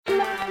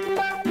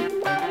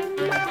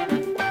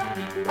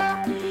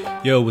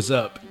Yo, what's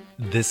up?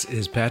 This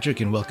is Patrick,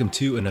 and welcome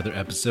to another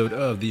episode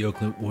of the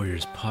Oakland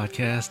Warriors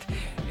podcast.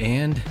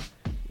 And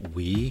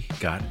we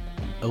got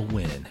a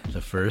win,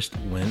 the first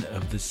win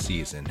of the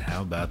season.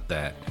 How about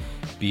that?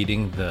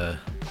 Beating the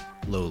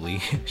lowly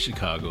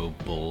Chicago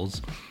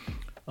Bulls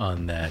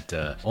on that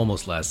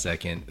almost last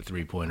second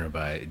three-pointer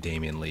by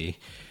Damian Lee,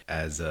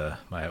 as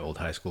my old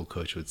high school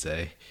coach would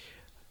say.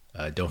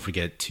 Don't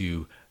forget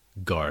to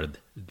guard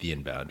the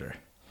inbounder.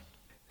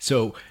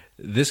 So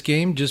this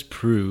game just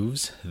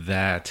proves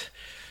that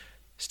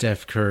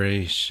Steph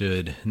Curry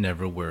should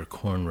never wear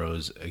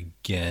cornrows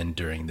again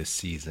during the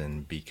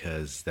season,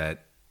 because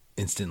that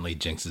instantly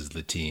jinxes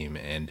the team,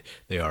 and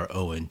they are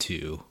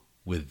 0-2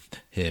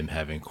 with him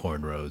having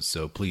cornrows.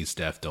 So please,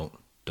 Steph, don't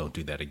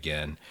do that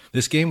again.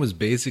 This game was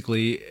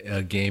basically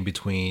a game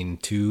between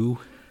two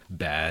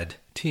bad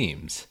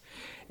teams.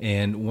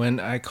 And when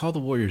I call the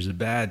Warriors a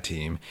bad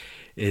team,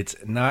 it's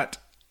not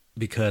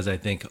because I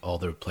think all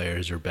their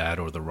players are bad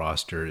or the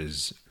roster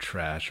is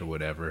trash or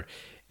whatever.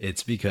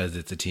 It's because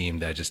it's a team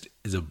that just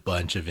is a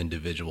bunch of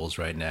individuals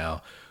right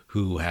now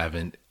who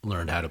haven't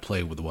learned how to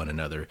play with one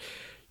another.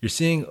 You're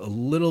seeing a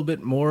little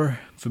bit more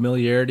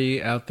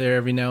familiarity out there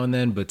every now and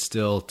then, but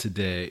still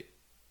today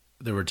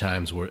there were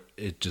times where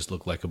it just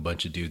looked like a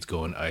bunch of dudes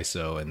going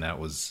ISO, and that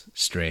was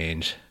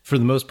strange. For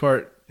the most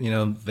part,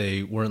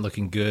 they weren't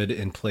looking good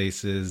in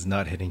places,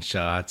 not hitting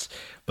shots,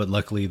 but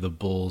luckily the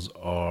Bulls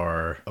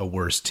are a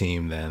worse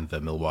team than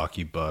the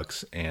Milwaukee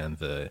Bucks and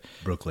the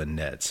Brooklyn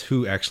Nets,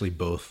 who actually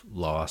both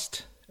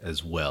lost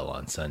as well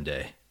on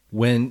Sunday.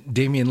 When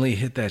Damian Lee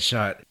hit that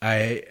shot,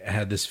 I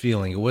had this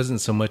feeling. It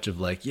wasn't so much of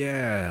like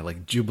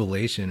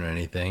jubilation or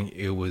anything.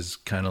 It was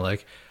kind of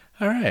like,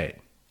 all right,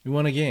 we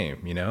won a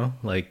game,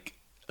 Like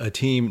a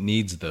team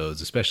needs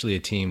those, especially a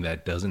team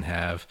that doesn't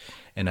have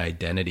an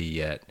identity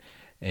yet.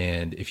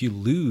 And if you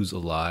lose a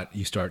lot,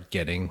 you start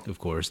getting, of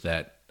course,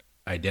 that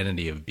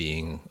identity of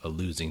being a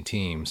losing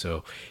team.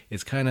 So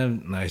it's kind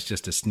of nice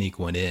just to sneak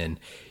one in.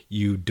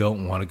 You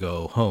don't want to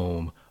go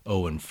home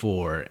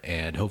 0-4,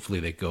 and hopefully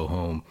they go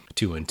home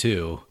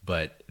 2-2.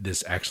 But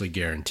this actually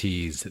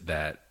guarantees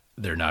that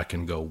they're not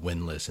going to go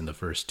winless in the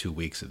first 2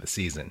 weeks of the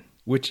season,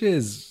 which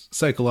is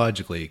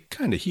psychologically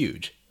kind of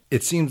huge.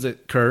 It seems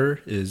that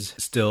Kerr is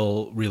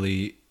still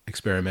really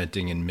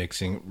experimenting and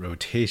mixing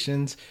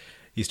rotations.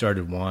 He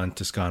started Juan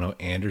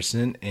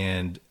Toscano-Anderson,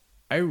 and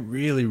I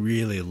really,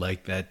 really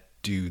like that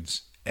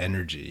dude's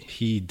energy.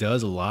 He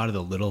does a lot of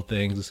the little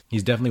things.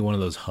 He's definitely one of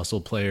those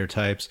hustle player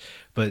types,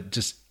 but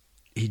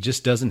he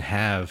just doesn't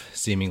have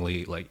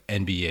seemingly like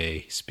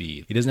NBA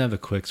speed. He doesn't have the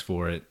quicks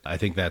for it. I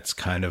think that's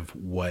kind of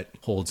what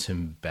holds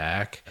him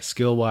back.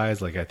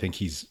 Skill-wise, I think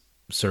he's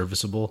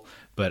serviceable,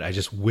 but I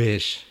just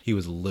wish he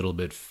was a little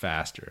bit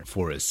faster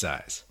for his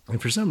size.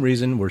 And for some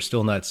reason, we're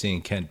still not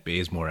seeing Kent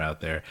Bazemore out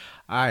there.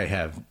 I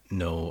have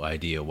no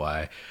idea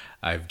why.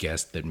 I've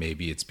guessed that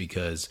maybe it's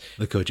because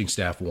the coaching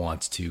staff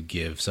wants to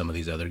give some of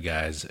these other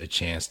guys a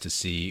chance to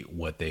see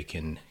what they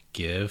can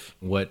give,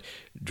 what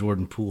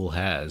Jordan Poole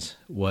has,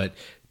 what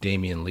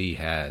Damian Lee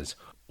has,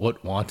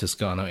 what Juan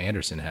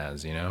Toscano-Anderson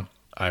has,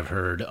 I've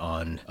heard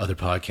on other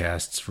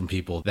podcasts from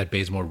people that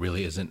Bazemore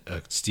really isn't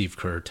a Steve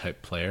Kerr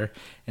type player,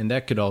 and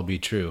that could all be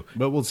true.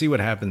 But we'll see what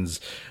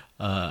happens.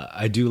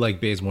 I do like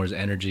Bazemore's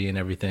energy and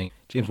everything.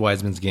 James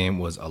Wiseman's game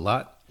was a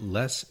lot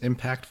less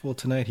impactful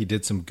tonight. He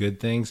did some good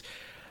things.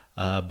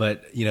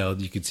 But,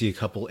 you could see a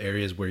couple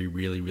areas where he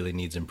really, really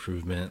needs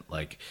improvement,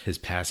 like his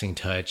passing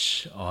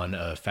touch on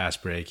a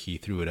fast break. He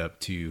threw it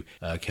up to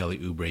Kelly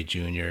Oubre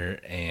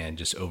Jr. and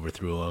just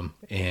overthrew him.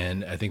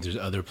 And I think there's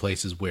other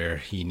places where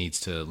he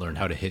needs to learn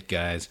how to hit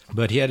guys.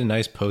 But he had a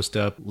nice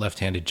post-up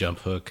left-handed jump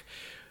hook,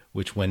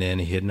 which went in.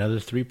 He hit another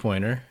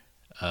three-pointer.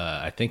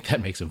 I think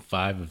that makes him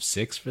 5 of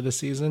 6 for the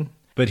season.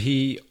 But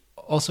he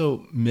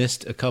also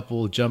missed a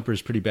couple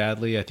jumpers pretty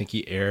badly. I think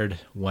he aired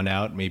one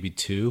out, maybe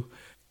two.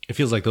 It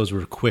feels like those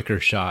were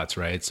quicker shots,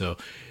 right? So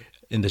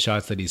in the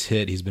shots that he's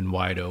hit, he's been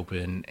wide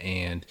open,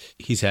 and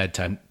he's had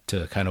time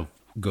to kind of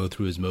go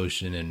through his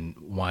motion and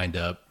wind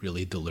up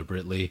really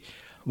deliberately.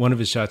 One of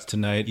his shots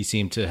tonight, he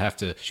seemed to have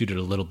to shoot it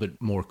a little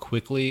bit more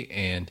quickly,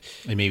 and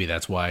maybe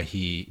that's why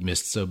he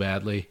missed so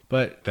badly.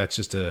 But that's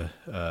just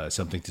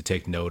something to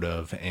take note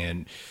of.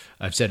 And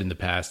I've said in the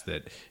past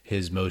that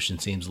his motion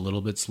seems a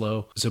little bit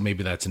slow, so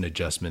maybe that's an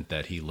adjustment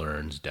that he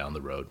learns down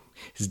the road.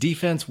 His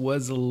defense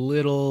was a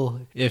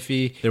little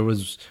iffy. There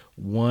was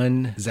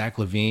one Zach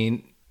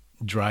LaVine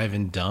drive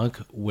and dunk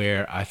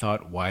where I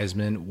thought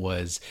Wiseman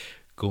was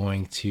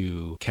going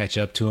to catch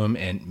up to him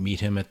and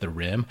meet him at the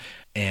rim,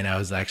 and I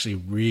was actually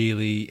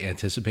really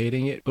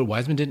anticipating it, but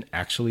Wiseman didn't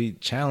actually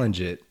challenge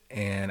it,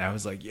 and I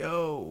was like,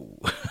 yo,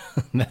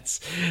 that's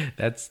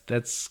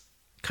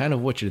kind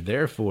of what you're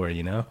there for,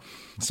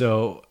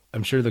 So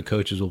I'm sure the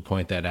coaches will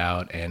point that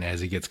out, and as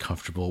he gets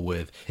comfortable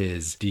with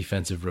his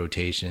defensive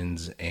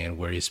rotations and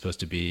where he's supposed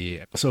to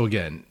be. So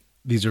again,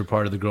 these are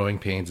part of the growing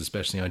pains,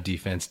 especially on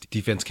defense.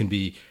 Defense can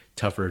be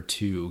tougher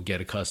to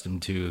get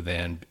accustomed to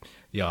than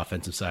the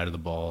offensive side of the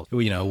ball.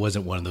 You know, it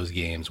wasn't one of those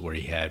games where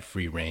he had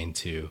free reign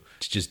to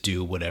just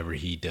do whatever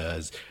he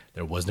does.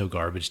 There was no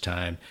garbage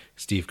time.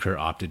 Steve Kerr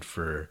opted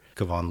for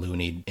Kevon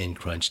Looney in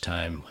crunch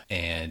time,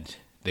 and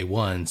they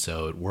won,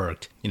 so it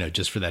worked, you know,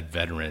 just for that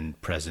veteran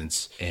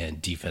presence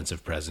and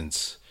defensive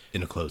presence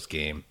in a close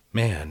game.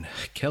 Man,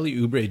 Kelly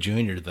Oubre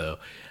Jr., though,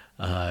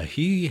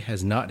 he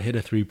has not hit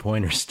a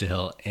three-pointer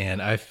still,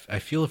 and I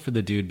feel for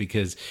the dude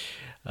because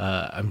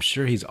I'm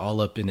sure he's all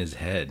up in his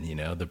head, you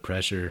know, the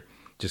pressure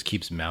just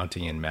keeps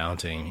mounting and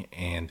mounting,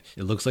 and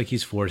it looks like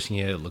he's forcing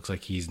it. It looks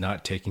like he's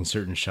not taking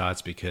certain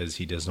shots because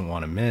he doesn't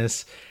want to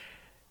miss.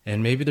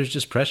 And maybe there's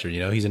just pressure, you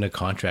know, he's in a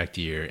contract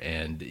year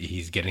and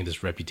he's getting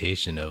this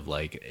reputation of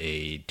like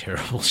a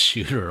terrible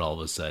shooter all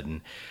of a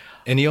sudden.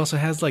 And he also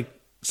has like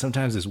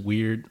sometimes this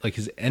weird, like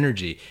his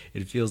energy,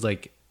 it feels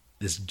like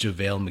this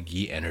JaVale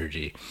McGee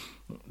energy.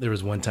 There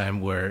was one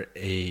time where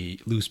a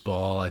loose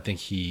ball, I think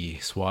he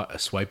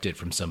swiped it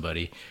from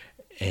somebody,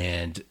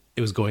 and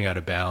it was going out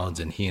of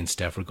bounds, and he and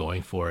Steph were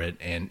going for it,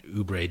 and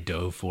Oubre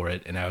dove for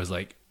it, and I was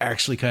like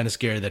actually kind of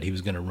scared that he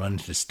was going to run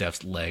into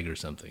Steph's leg or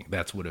something.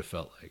 That's what it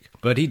felt like.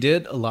 But he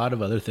did a lot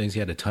of other things. He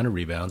had a ton of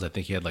rebounds. I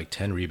think he had like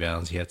 10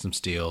 rebounds. He had some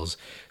steals.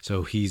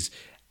 So he's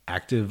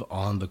active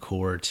on the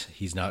court.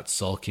 He's not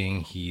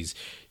sulking. He's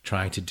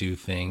trying to do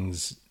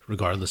things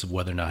regardless of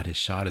whether or not his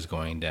shot is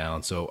going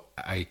down. So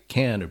I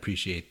can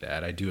appreciate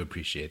that. I do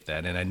appreciate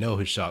that. And I know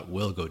his shot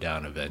will go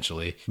down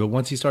eventually. But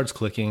once he starts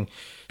clicking,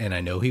 and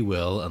I know he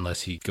will,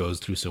 unless he goes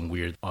through some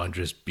weird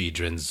Andres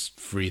Biedrins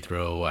free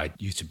throw. I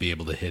used to be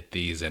able to hit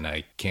these and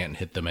I can't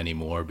hit them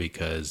anymore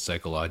because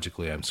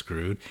psychologically I'm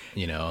screwed.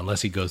 You know,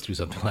 unless he goes through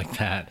something like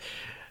that,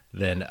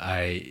 then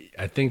I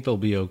think they'll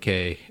be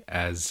okay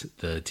as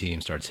the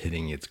team starts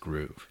hitting its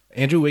groove.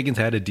 Andrew Wiggins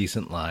had a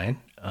decent line.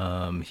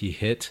 He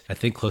hit, I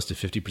think, close to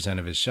 50%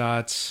 of his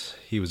shots.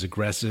 He was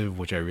aggressive,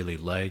 which I really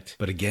liked.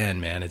 But again,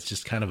 man, it's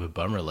just kind of a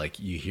bummer. Like,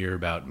 you hear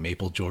about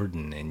Maple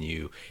Jordan and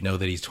you know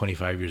that he's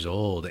 25 years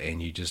old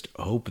and you just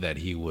hope that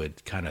he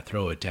would kind of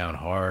throw it down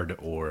hard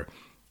or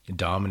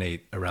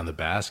dominate around the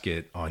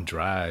basket on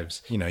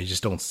drives. You know, you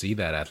just don't see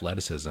that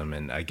athleticism.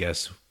 And I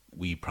guess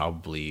we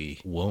probably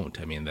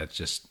won't. I mean, that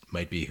just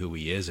might be who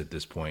he is at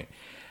this point.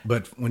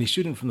 But when he's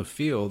shooting from the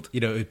field, you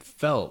know, it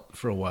felt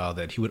for a while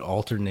that he would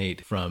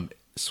alternate from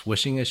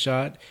swishing a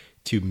shot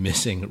to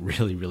missing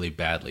really, really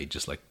badly,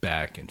 just like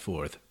back and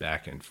forth,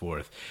 back and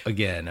forth.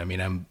 Again, I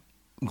mean, I'm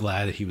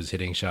glad that he was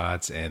hitting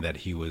shots and that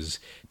he was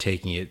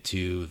taking it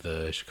to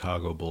the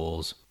Chicago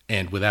Bulls.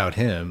 And without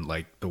him,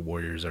 like, the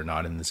Warriors are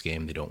not in this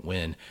game. They don't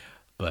win.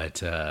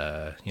 But,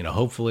 you know,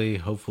 hopefully,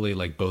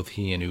 like, both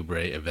he and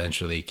Oubre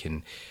eventually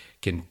can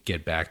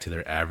get back to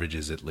their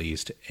averages at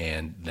least.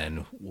 And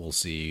then we'll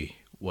see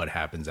what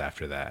happens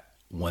after that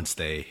once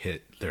they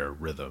hit their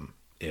rhythm,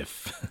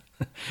 if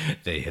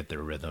they hit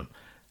their rhythm.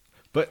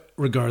 But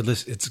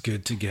regardless, it's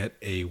good to get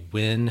a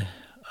win,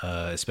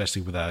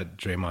 especially without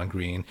Draymond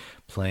Green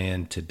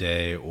playing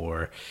today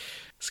or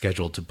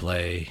scheduled to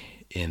play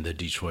in the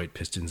Detroit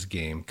Pistons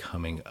game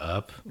coming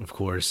up. Of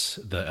course,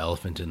 the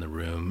elephant in the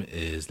room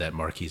is that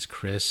Marquise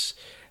Chris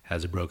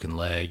has a broken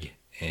leg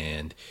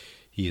and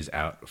he is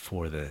out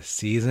for the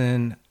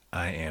season.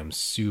 I am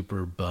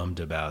super bummed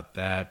about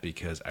that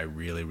because I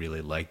really,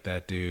 really like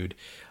that dude.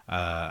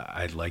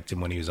 I liked him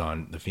when he was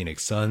on the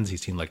Phoenix Suns. He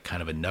seemed like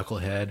kind of a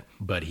knucklehead,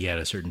 but he had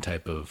a certain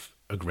type of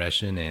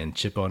aggression and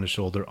chip on his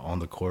shoulder, on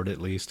the court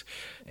at least.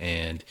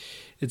 And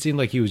it seemed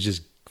like he was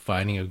just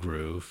finding a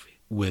groove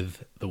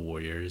with the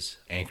Warriors,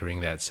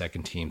 anchoring that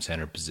second team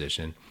center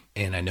position.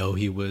 And I know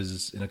he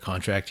was in a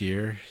contract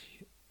year.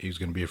 He was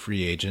going to be a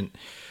free agent.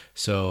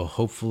 So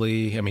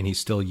hopefully, I mean, he's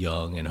still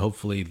young, and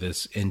hopefully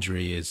this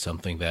injury is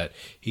something that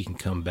he can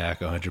come back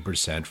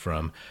 100%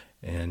 from,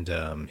 and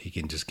he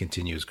can just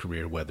continue his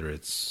career, whether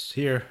it's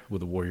here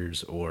with the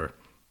Warriors or,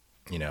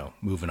 you know,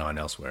 moving on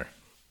elsewhere.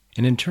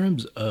 And in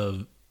terms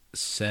of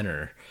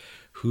center,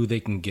 who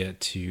they can get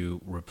to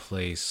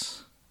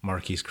replace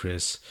Marquise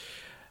Chris,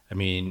 I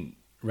mean,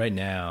 right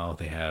now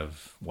they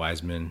have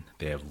Wiseman,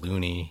 they have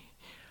Looney,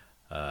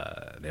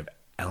 they have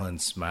Alen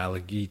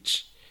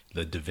Smailagic,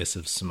 the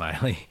divisive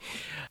Smiley,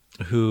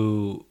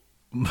 who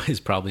is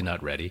probably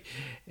not ready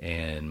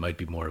and might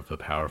be more of a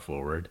power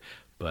forward.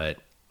 But,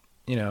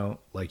 you know,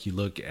 like, you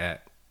look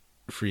at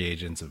free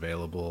agents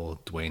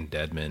available, Dwayne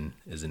Dedmon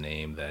is a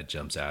name that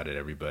jumps out at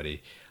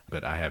everybody,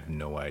 but I have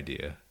no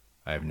idea.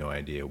 I have no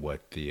idea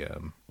what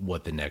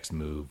the next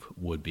move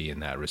would be in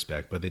that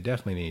respect, but they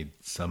definitely need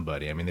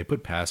somebody. I mean, they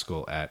put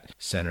Pascal at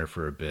center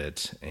for a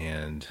bit,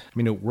 and I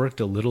mean, it worked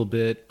a little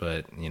bit,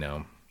 but, you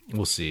know,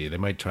 we'll see. They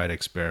might try to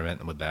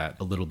experiment with that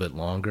a little bit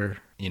longer.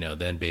 You know,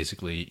 then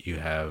basically you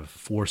have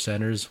 4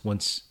 centers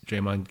once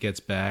Draymond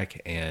gets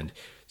back. And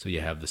so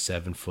you have the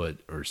 7-foot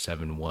or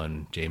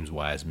 7'1" James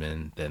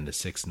Wiseman, then the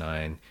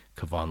 6'9"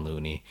 Kevon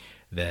Looney,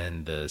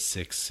 then the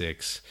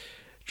 6'6"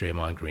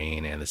 Draymond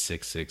Green, and the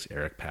 6'6"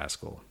 Eric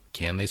Pascal.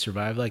 Can they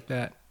survive like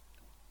that?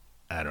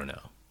 I don't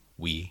know.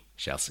 We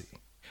shall see.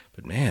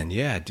 But man,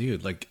 yeah,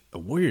 dude, like the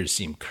Warriors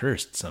seem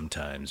cursed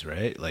sometimes,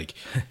 right? Like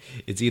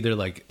it's either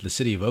like the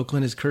city of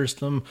Oakland has cursed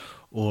them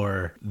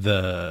or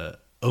the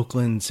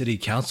Oakland City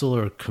Council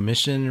or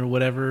Commission or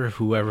whatever,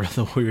 whoever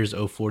the Warriors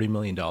owe $40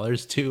 million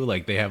to,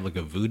 like they have like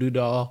a voodoo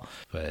doll.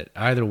 But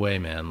either way,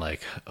 man,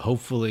 like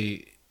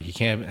hopefully you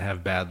can't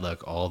have bad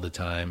luck all the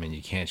time and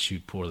you can't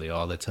shoot poorly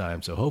all the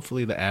time. So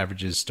hopefully the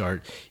averages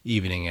start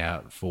evening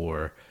out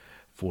for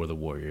the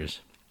Warriors.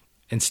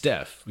 And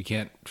Steph, we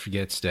can't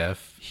forget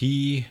Steph.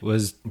 He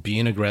was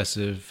being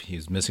aggressive. He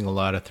was missing a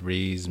lot of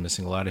threes,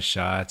 missing a lot of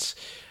shots,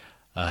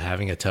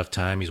 having a tough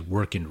time. He's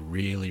working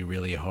really,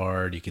 really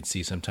hard. You can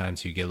see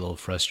sometimes you get a little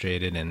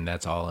frustrated, and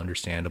that's all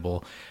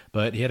understandable.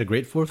 But he had a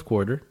great fourth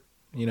quarter.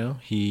 You know,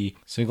 he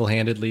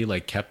single-handedly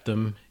like kept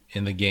them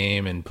in the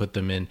game and put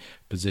them in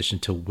position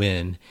to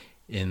win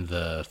in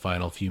the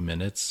final few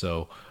minutes.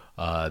 So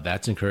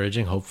that's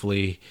encouraging.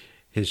 Hopefully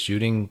his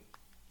shooting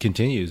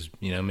continues.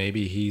 You know,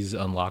 maybe he's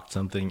unlocked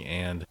something,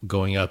 and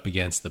going up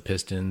against the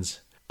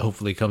Pistons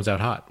hopefully comes out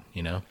hot.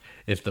 You know,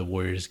 if the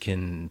Warriors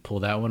can pull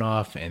that one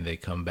off and they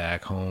come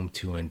back home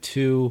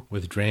 2-2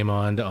 with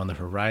Draymond on the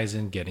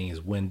horizon getting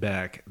his win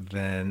back,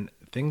 then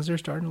things are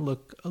starting to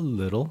look a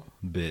little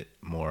bit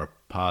more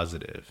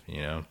positive.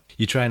 You know,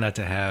 you try not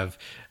to have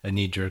a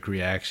knee-jerk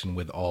reaction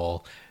with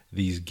all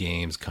these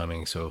games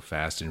coming so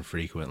fast and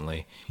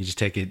frequently. You just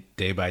take it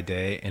day by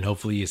day, and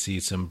hopefully you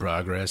see some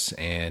progress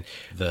and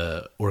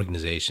the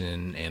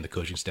organization and the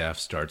coaching staff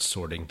starts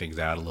sorting things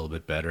out a little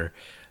bit better.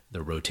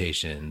 The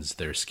rotations,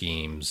 their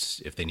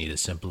schemes, if they need to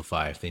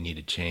simplify, if they need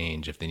to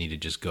change, if they need to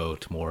just go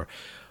to more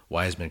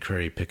Wiseman,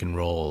 Curry, pick and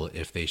roll,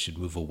 if they should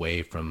move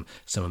away from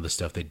some of the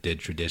stuff they did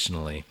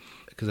traditionally.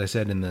 Because I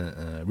said in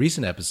the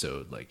recent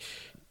episode, like,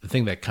 the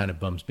thing that kind of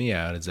bums me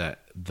out is that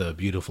the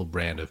beautiful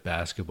brand of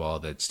basketball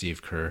that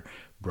Steve Kerr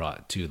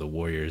brought to the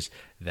Warriors,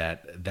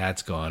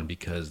 that's gone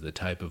because the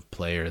type of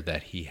player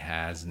that he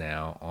has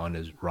now on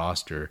his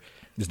roster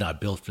is not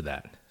built for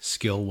that.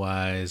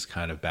 Skill-wise,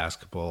 kind of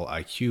basketball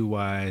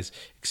IQ-wise,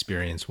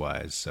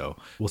 experience-wise. So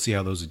we'll see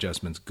how those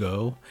adjustments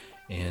go.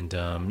 And,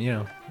 you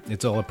know,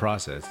 it's all a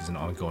process. It's an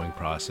ongoing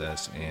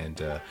process.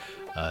 And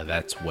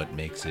that's what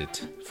makes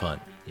it fun,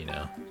 you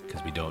know,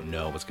 because we don't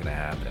know what's going to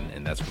happen.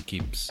 And that's what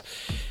keeps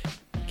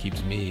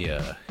me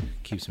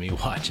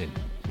watching.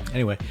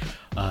 Anyway,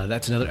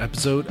 that's another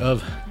episode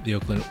of the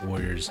Oakland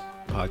Warriors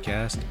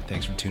podcast.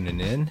 Thanks for tuning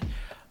in.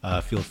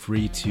 Feel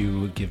free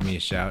to give me a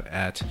shout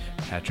at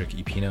Patrick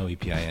Epino,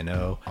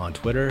 E-P-I-N-O, on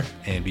Twitter.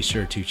 And be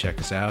sure to check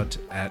us out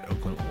at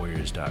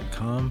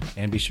oaklandwarriors.com.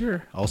 And be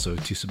sure also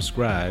to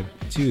subscribe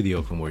to the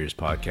Oakland Warriors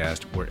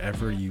podcast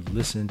wherever you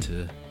listen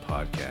to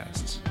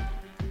podcasts.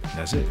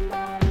 That's it.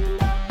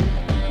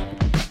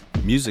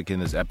 Music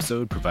in this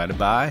episode provided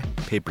by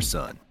Paper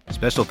Sun.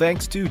 Special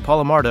thanks to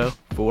Paul Amardo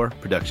for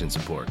production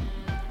support.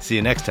 See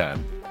you next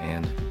time,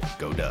 and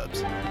go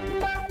Dubs.